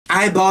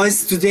Hi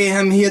boys, today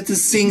I'm here to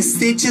sing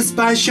Stitches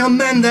by Shawn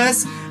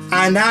Mendes,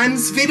 and I'm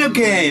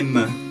Svideogame.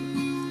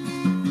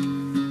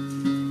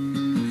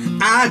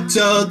 I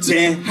thought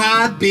that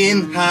I'd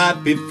been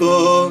happy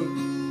before,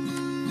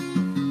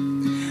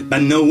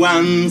 but no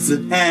one's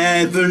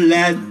ever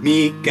let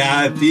me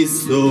guide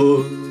this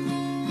soul.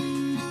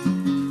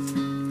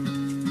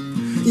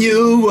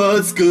 Your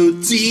words go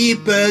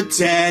deeper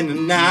than a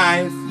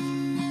knife.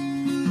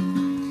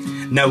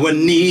 Now I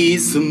need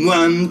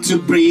someone to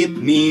breathe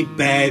me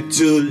back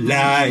to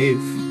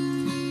life.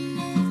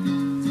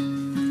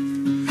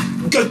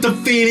 Got the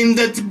feeling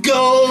that I'm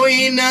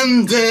going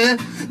under,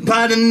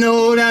 but I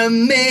know that I'll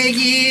make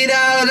it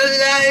out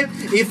alive.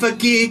 If I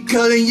keep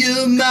calling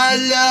you my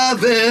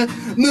lover,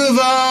 move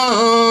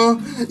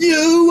on.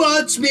 You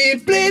watch me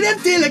bleed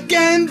until I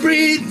can't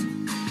breathe,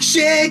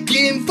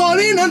 shaking,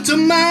 falling onto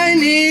my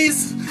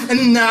knees.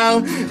 And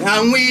now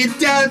I'm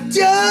without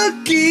your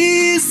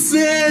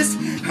kisses.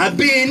 I've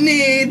been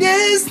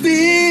needing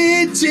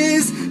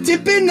stitches,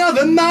 tipping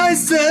over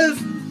myself,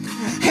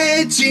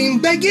 hedging,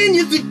 begging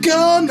you to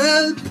come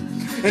help.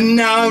 And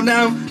now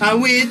I'm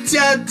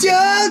without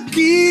your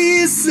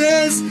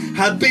kisses.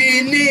 I've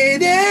been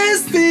needing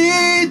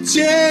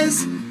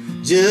stitches,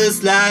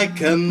 just like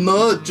a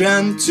moth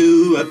drawn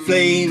to a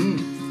flame.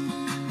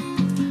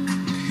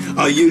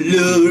 Oh, you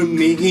lure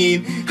me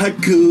in, I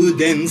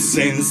couldn't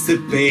sense the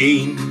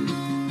pain.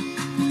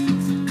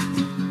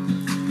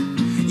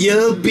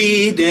 You'll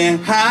be there,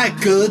 I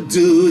could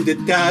do the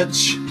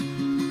touch.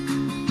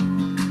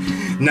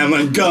 Now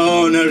I'm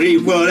gonna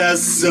reap what I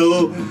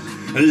sow,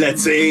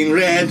 let's sing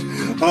red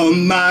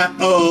on my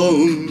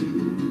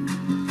own.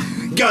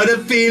 Got a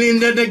feeling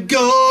that I'm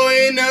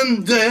going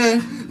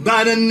under,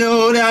 but I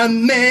know that I'll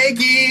make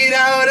it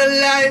out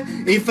alive.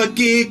 If I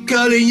keep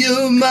calling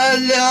you my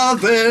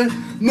lover,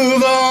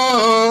 move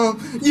on.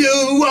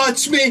 You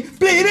watch me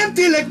bleed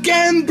until I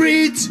can't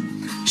breathe,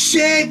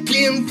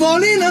 shaking,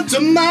 falling onto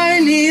my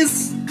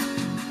knees.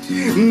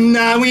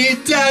 Now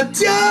without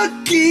your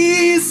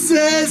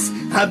kisses,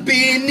 I've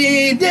been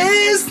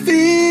needing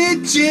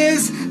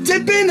stitches,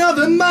 tipping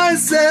over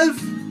myself,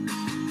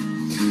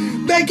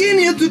 begging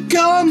you to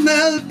come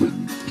help.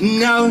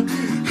 Now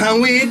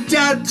I'm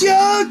without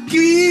your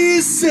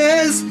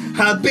kisses,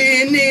 I've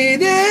been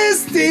needing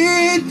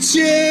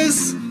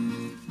stitches.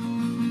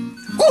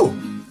 Ooh.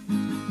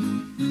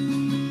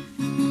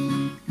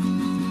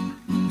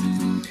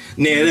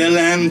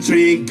 Needle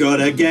tree,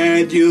 gotta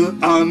get you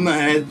on my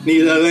head.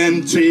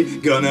 Needle tree,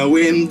 gonna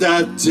win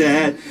that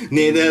jet.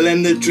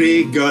 Needle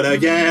tree, gotta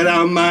get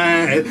on my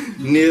head.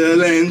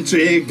 Needle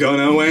tree,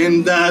 gonna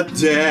win that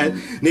jet.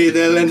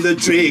 Needle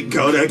tree,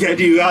 gotta get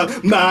you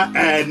out my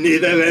head.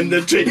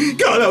 Needle tree,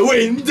 gotta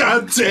win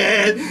that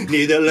jet.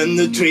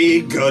 Needle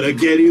tree, gotta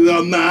get you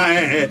out my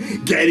head.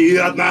 Get you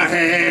out my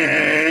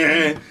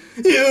head.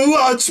 You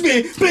watch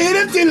me bleed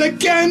until I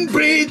can't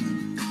breathe,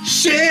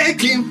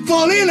 shaking,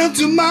 falling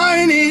onto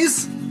my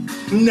knees.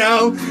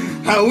 Now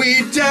I'm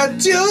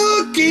without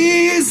your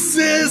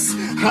kisses,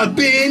 I've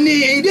been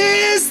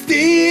needing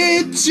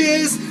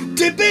stitches,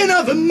 tipping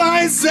over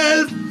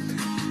myself,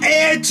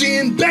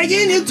 edging,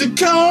 begging you to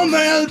come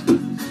help.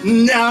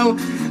 Now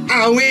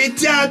I'm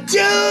without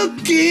your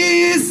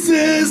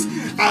kisses,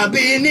 I've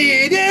been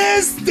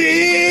needing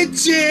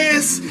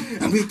stitches.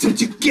 I'm without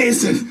your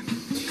kisses,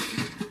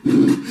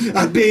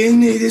 I've been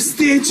needing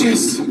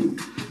stitches.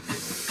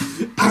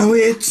 I'm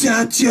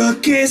without your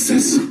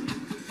kisses,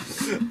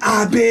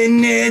 I've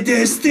been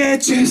needing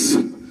stitches.